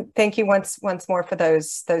thank you once more for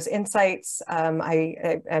those insights.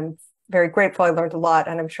 I am very grateful. I learned a lot,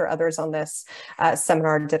 and I'm sure others on this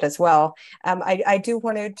seminar did as well. I do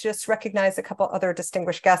want to just recognize a couple other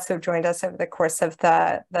distinguished guests who have joined us over the course of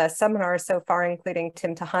the seminar so far, including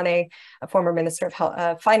Tim Tahane, a former Minister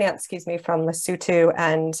of Finance, from Lesotho,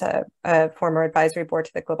 and a former advisory board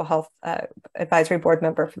to the Global Health advisory board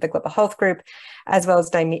member for the Global Health Group, as well as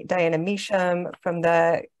Diana Measham from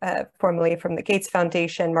the formerly from the Gates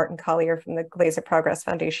Foundation, Martin Collier from the Glazer Progress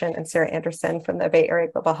Foundation, and Sarah Anderson from the Bay Area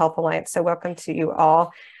Global Health Alliance. So welcome to you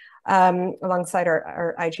all, alongside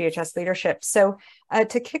our IGHS leadership. So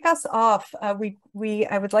to kick us off, I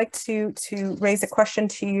would like to raise a question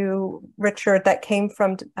to you, Richard, that came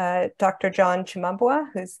from Dr. John Chimambua,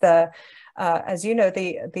 who's the as you know,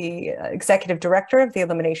 the executive director of the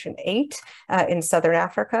Elimination 8 in Southern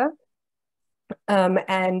Africa.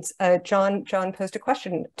 John posed a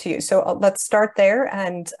question to you. So let's start there.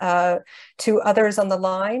 And to others on the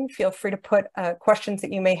line, feel free to put questions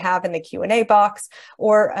that you may have in the Q&A box,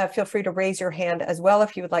 or feel free to raise your hand as well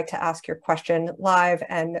if you would like to ask your question live,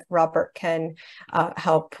 and Robert can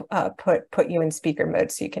help put you in speaker mode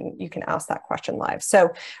so you can ask that question live.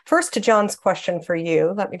 So first, to John's question for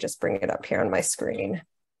you, let me just bring it up here on my screen.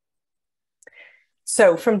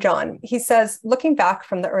 So from John, he says, looking back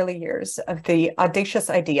from the early years of the audacious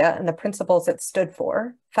idea and the principles it stood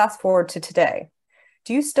for, fast forward to today,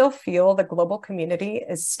 do you still feel the global community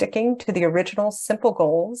is sticking to the original simple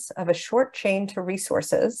goals of a short chain to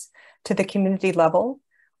resources to the community level?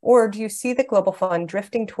 Or do you see the Global Fund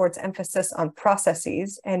drifting towards emphasis on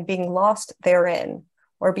processes and being lost therein,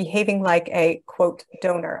 or behaving like a, quote,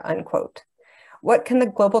 donor, unquote? What can the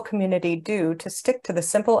global community do to stick to the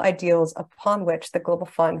simple ideals upon which the Global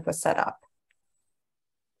Fund was set up?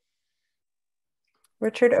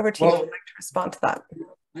 Richard, over to you if you'd like to respond to that.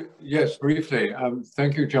 Yes, briefly.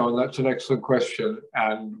 Thank you, John. That's an excellent question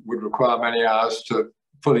and would require many hours to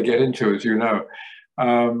fully get into, as you know.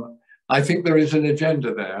 I think there is an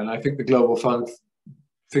agenda there, and I think the Global Fund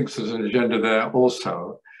thinks there's an agenda there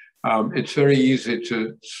also. It's very easy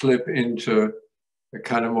to slip into the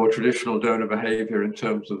kind of more traditional donor behavior in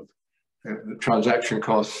terms of the transaction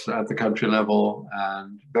costs at the country level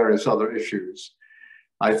and various other issues.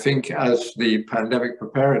 I think as the pandemic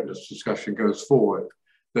preparedness discussion goes forward,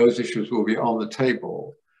 those issues will be on the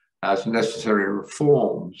table as necessary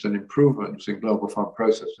reforms and improvements in Global Fund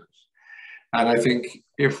processes. And I think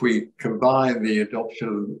if we combine the adoption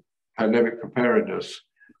of pandemic preparedness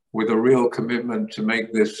with a real commitment to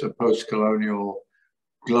make this a post-colonial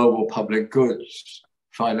global public goods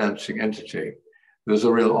financing entity, there's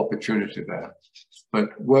a real opportunity there.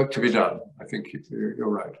 But work to be done. I think you're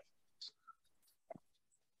right.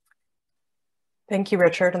 Thank you,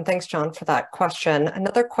 Richard, and thanks, John, for that question.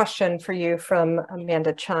 Another question for you from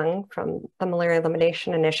Amanda Chung from the Malaria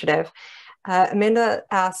Elimination Initiative. Amanda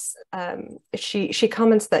asks, she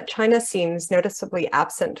comments that China seems noticeably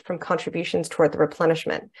absent from contributions toward the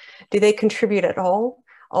replenishment. Do they contribute at all?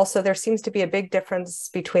 Also, there seems to be a big difference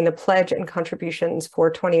between the pledge and contributions for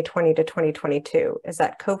 2020 to 2022. Is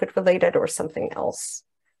that COVID related or something else?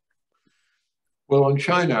 Well, on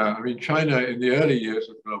China, I mean, China in the early years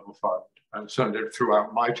of the Global Fund, and certainly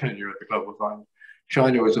throughout my tenure at the Global Fund,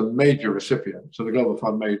 China was a major recipient. So the Global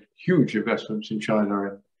Fund made huge investments in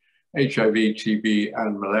China in HIV, TB,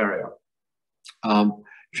 and malaria.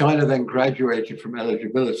 China then graduated from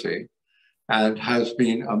eligibility and has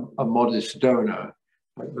been a modest donor.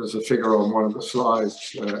 There's a figure on one of the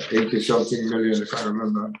slides, 80-something million, if I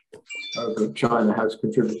remember, that China has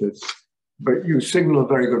contributed. But you signal a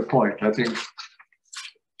very good point, I think,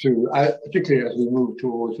 particularly as we move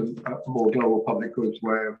towards a more global public goods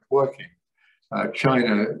way of working.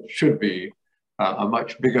 China should be a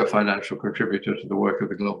much bigger financial contributor to the work of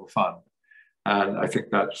the Global Fund. And I think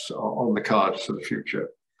that's on the cards for the future.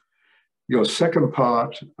 Your second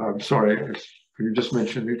part, I'm sorry, can you just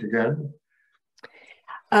mention it again?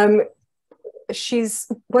 She's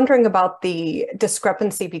wondering about the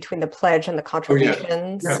discrepancy between the pledge and the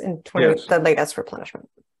contributions in the latest replenishment.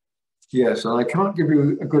 Yes, and I can't give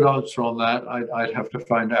you a good answer on that. I'd have to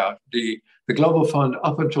find out. The Global Fund,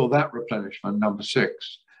 up until that replenishment, number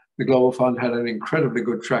 6, the Global Fund had an incredibly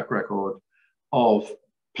good track record of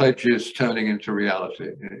pledges turning into reality,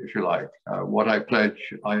 if you like. What I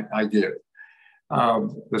pledge, I give.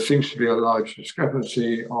 There seems to be a large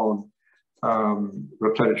discrepancy on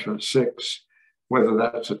replenishment 6, whether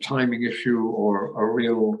that's a timing issue or a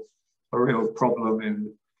real problem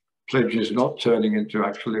in pledges not turning into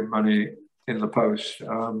actually money in the post.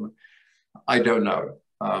 I don't know.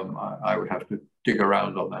 I would have to dig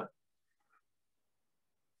around on that.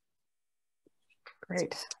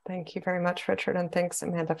 Great. Thank you very much, Richard. And thanks,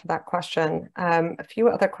 Amanda, for that question. A few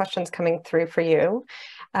other questions coming through for you.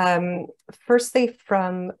 Firstly,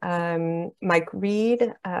 from Mike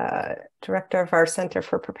Reed, Director of our Center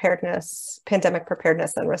for Pandemic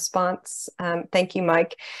Preparedness and Response. Thank you,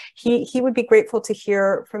 Mike. He would be grateful to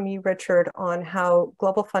hear from you, Richard, on how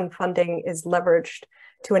Global Fund funding is leveraged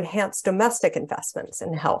to enhance domestic investments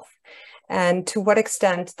in health, and to what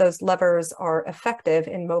extent those levers are effective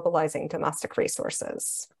in mobilizing domestic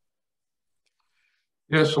resources.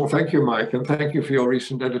 Yes, well, thank you, Mike, and thank you for your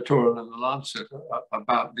recent editorial in The Lancet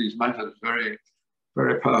about these matters. Very,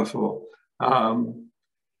 very powerful.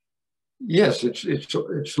 Yes,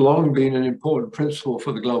 it's long been an important principle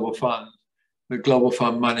for the Global Fund. The Global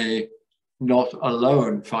Fund money not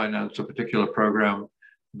alone finance a particular program,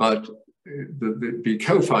 but be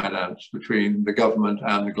co-financed between the government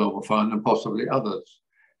and the Global Fund, and possibly others,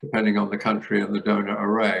 depending on the country and the donor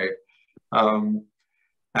array. And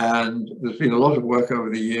there's been a lot of work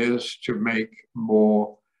over the years to make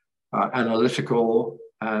more analytical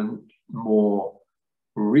and more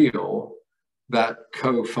real that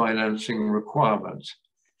co-financing requirement.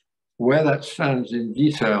 Where that stands in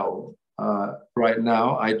detail right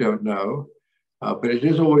now, I don't know. But it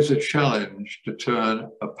is always a challenge to turn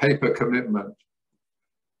a paper commitment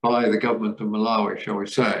by the government of Malawi, shall we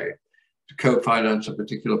say, to co-finance a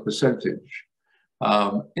particular percentage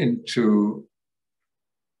into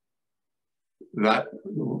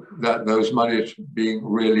those monies being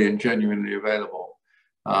really and genuinely available.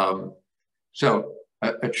 So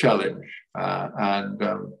a challenge and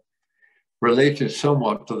related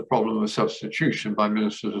somewhat to the problem of substitution by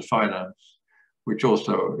ministers of finance, which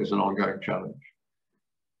also is an ongoing challenge.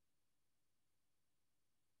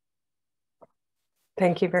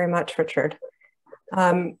 Thank you very much, Richard.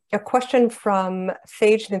 A question from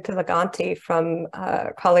Phage Nuthilaganti, from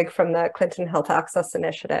a colleague from the Clinton Health Access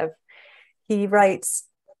Initiative. He writes,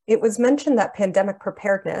 it was mentioned that pandemic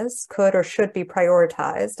preparedness could or should be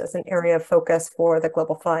prioritized as an area of focus for the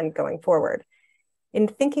Global Fund going forward. In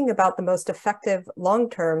thinking about the most effective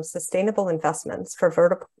long-term sustainable investments for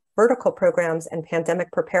vertical programs and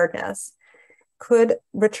pandemic preparedness, could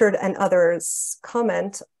Richard and others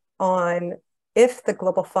comment on if the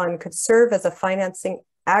Global Fund could serve as a financing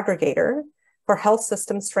aggregator for health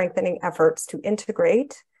system strengthening efforts to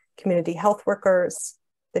integrate community health workers,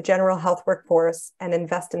 the general health workforce, and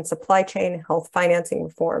invest in supply chain health financing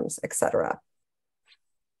reforms, et cetera?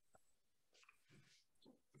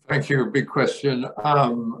 Thank you. Big question.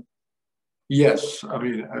 Yes, I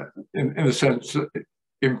mean, in a sense,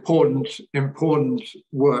 important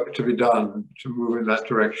work to be done to move in that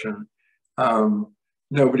direction.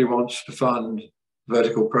 Nobody wants to fund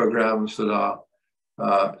vertical programs that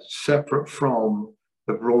are separate from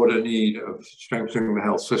the broader need of strengthening the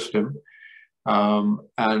health system,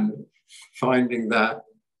 and finding that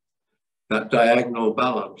diagonal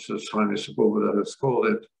balance, as Highness Sepulveda has called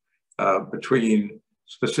it, between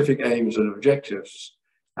specific aims and objectives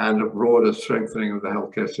and a broader strengthening of the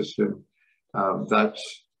healthcare system.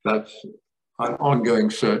 That's an ongoing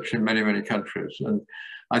search in many, many countries. And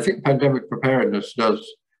I think pandemic preparedness does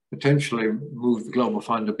potentially move the Global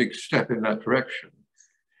Fund a big step in that direction,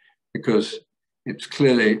 because it's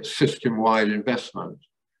clearly system-wide investment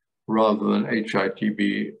rather than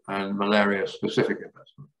HITB and malaria-specific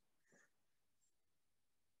investment.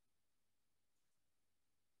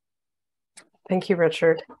 Thank you,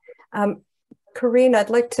 Richard. Corinne, I'd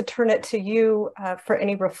like to turn it to you for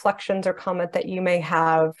any reflections or comment that you may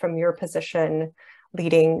have from your position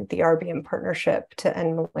leading the RBM partnership to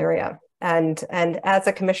end malaria, and as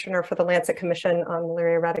a commissioner for the Lancet Commission on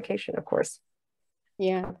Malaria Eradication, of course.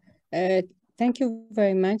 Yeah, thank you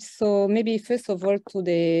very much. So maybe first of all, to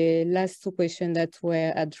the last two questions that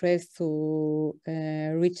were addressed to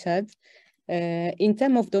Richard. In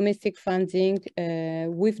terms of domestic funding,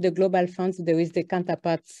 with the global funds, there is the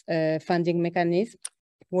counterparts funding mechanism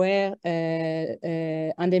where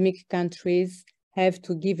endemic countries have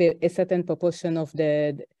to give a certain proportion of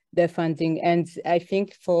the funding. And I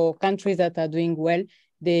think for countries that are doing well,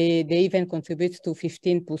 they even contribute to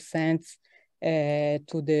 15%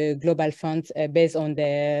 to the global funds based on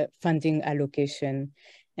their funding allocation.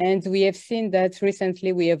 And we have seen that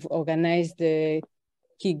recently we have organized the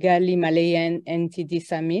Kigali Malayan NTD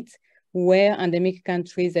Summit, where endemic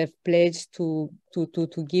countries have pledged to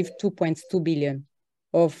give 2.2 billion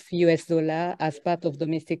of US dollar as part of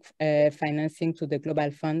domestic financing to the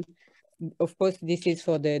Global Fund. Of course, this is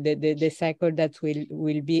for the cycle that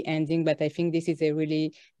will be ending, but I think this is a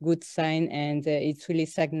really good sign, and it's really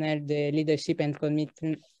signaled the leadership and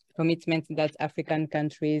commitment that African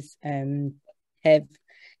countries have.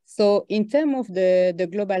 So in terms of the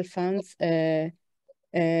global funds,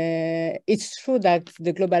 it's true that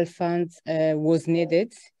the global fund was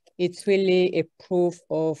needed. It's really a proof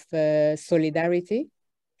of solidarity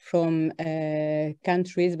from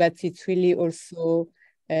countries, but it's really also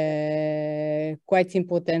quite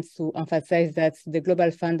important to emphasize that the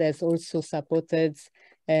global fund has also supported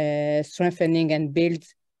strengthening and build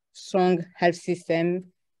strong health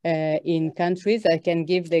system in countries. I can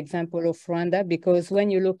give the example of Rwanda, because when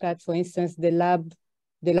you look at, for instance, the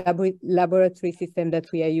laboratory system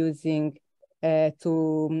that we are using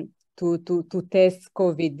to test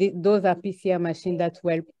COVID, those are PCR machines that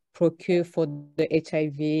were procured for the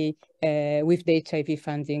HIV, with the HIV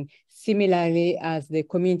funding. Similarly, as the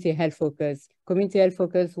community health focus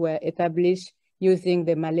were established using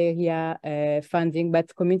the malaria funding,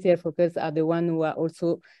 but community health focus are the ones who are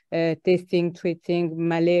also testing, treating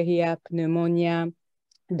malaria, pneumonia,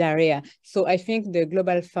 diarrhea. So I think the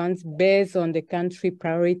global funds, based on the country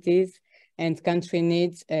priorities and country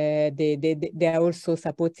needs, they are also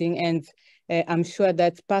supporting. And I'm sure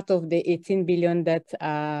that part of the 18 billion that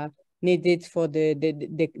are needed for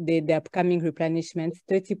the upcoming replenishment,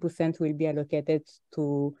 30% will be allocated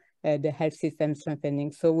to the health system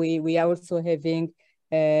strengthening. So we are also having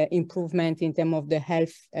improvement in terms of the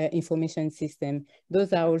health information system.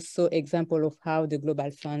 Those are also examples of how the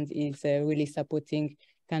Global Fund is really supporting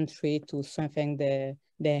country to strengthen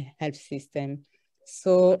the health system.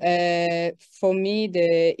 So for me,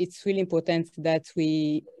 it's really important that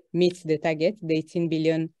we meet the target, the 18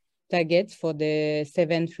 billion target for the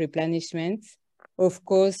 7th replenishment. Of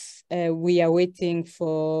course, we are waiting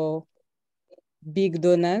for big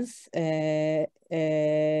donors, the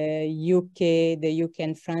UK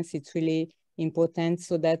and France. It's really important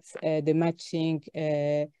so that the matching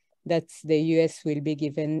that the US will be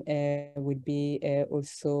given will be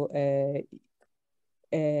also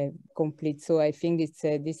complete. So I think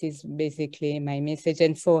this is basically my message.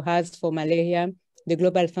 And for us, for malaria, the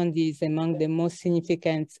Global Fund is among the most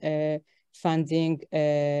significant funding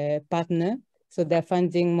partner. So they're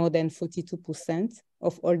funding more than 42%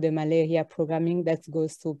 of all the malaria programming that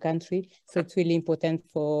goes to country. So it's really important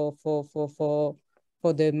for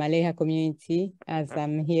the malaria community, as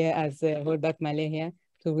I'm here as Rollback Malaria,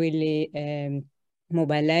 to really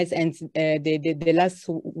mobilize. And the last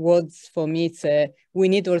words for me, it's we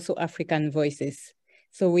need also African voices.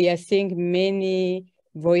 So we are seeing many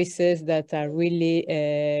voices that are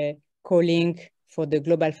really calling for the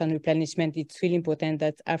Global Fund replenishment. It's really important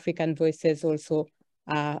that African voices also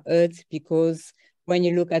are heard, because when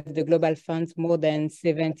you look at the Global Fund, more than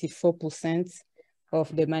 74%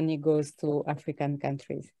 of the money goes to African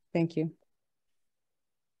countries. Thank you.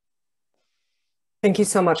 Thank you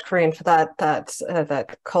so much, Corinne, for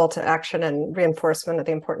that call to action and reinforcement of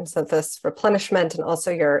the importance of this replenishment, and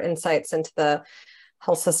also your insights into the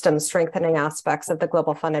health system strengthening aspects of the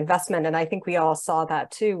Global Fund investment. And I think we all saw that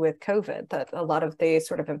too with COVID, that a lot of the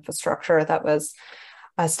sort of infrastructure that was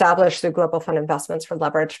established through Global Fund investments were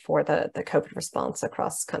leveraged for the COVID response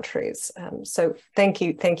across countries. So thank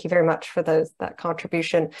you very much for that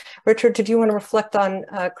contribution. Richard, did you want to reflect on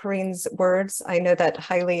Corinne's words? I know that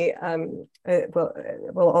Hailey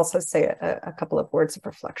will also say a couple of words of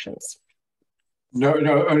reflections. No,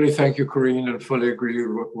 only thank you, Corinne, and fully agree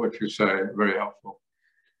with what you say. Very helpful.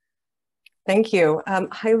 Thank you.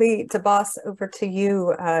 Hailey DeBoss, over to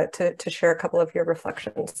you to share a couple of your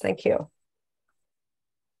reflections. Thank you.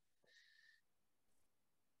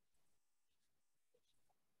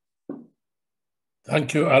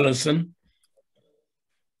 Thank you, Allison.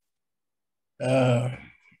 I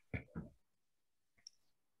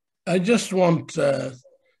just want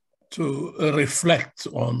to reflect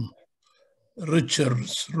on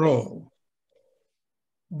Richard's role,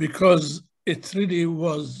 because it really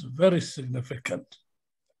was very significant.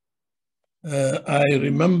 I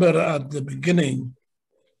remember at the beginning,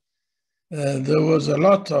 there was a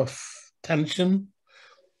lot of tension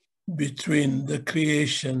between the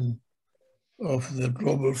creation of the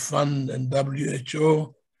Global Fund and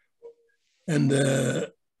WHO, and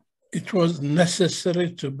it was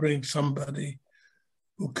necessary to bring somebody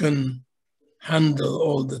who can handle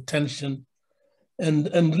all the tension,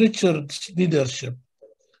 and Richard's leadership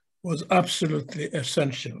was absolutely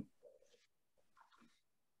essential.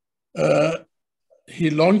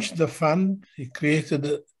 He launched the fund, he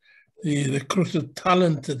created he recruited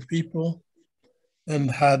talented people,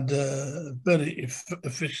 and had a very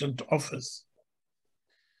efficient office.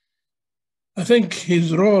 I think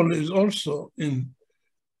his role is also in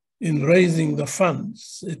raising the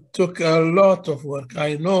funds. It took a lot of work.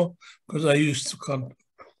 I know, because I used to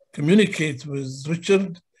communicate with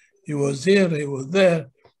Richard. He was here, he was there.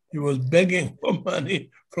 He was begging for money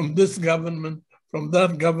from this government, from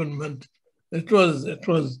that government. It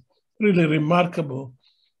was really remarkable.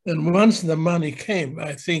 And once the money came,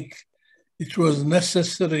 I think it was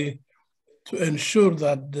necessary to ensure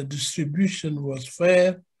that the distribution was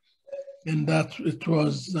fair and that it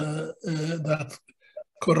was that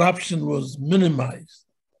corruption was minimized.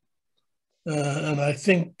 And I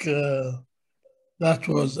think that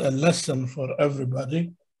was a lesson for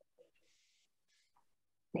everybody.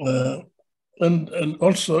 And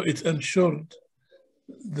also it ensured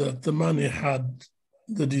that the money had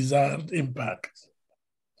the desired impact.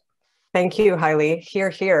 Thank you, Haile. Hear,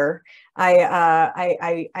 hear.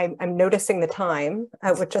 I'm noticing the time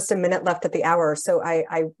with just a minute left at the hour. So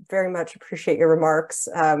I very much appreciate your remarks.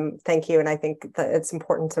 Thank you. And I think that it's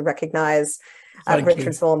important to recognize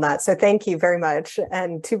Richard's role in that. So thank you very much.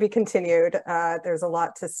 And to be continued, there's a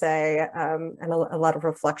lot to say and a lot of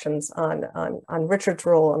reflections on Richard's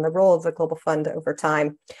role and the role of the Global Fund over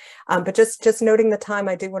time. But just noting the time,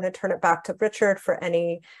 I do want to turn it back to Richard for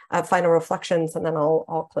any final reflections, and then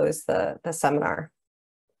I'll close the seminar.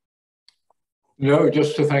 No,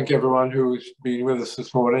 just to thank everyone who's been with us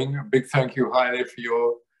this morning. A big thank you, Haile, for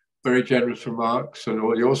your very generous remarks and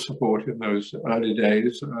all your support in those early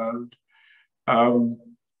days. And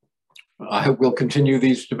I hope we'll continue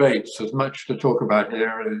these debates. There's much to talk about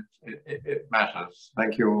here. It matters.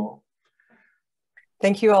 Thank you all.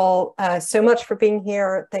 Thank you all so much for being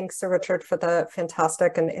here. Thanks, Sir Richard, for the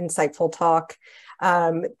fantastic and insightful talk.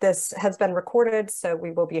 This has been recorded, so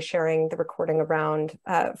we will be sharing the recording around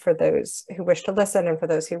for those who wish to listen and for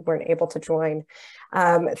those who weren't able to join.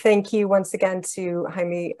 Thank you once again to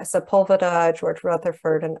Jaime Sepulveda, George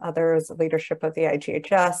Rutherford, and others, leadership of the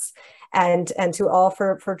IGHS, and to all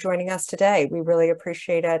for joining us today. We really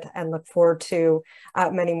appreciate it and look forward to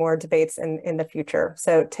many more debates in the future.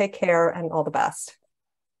 So take care and all the best.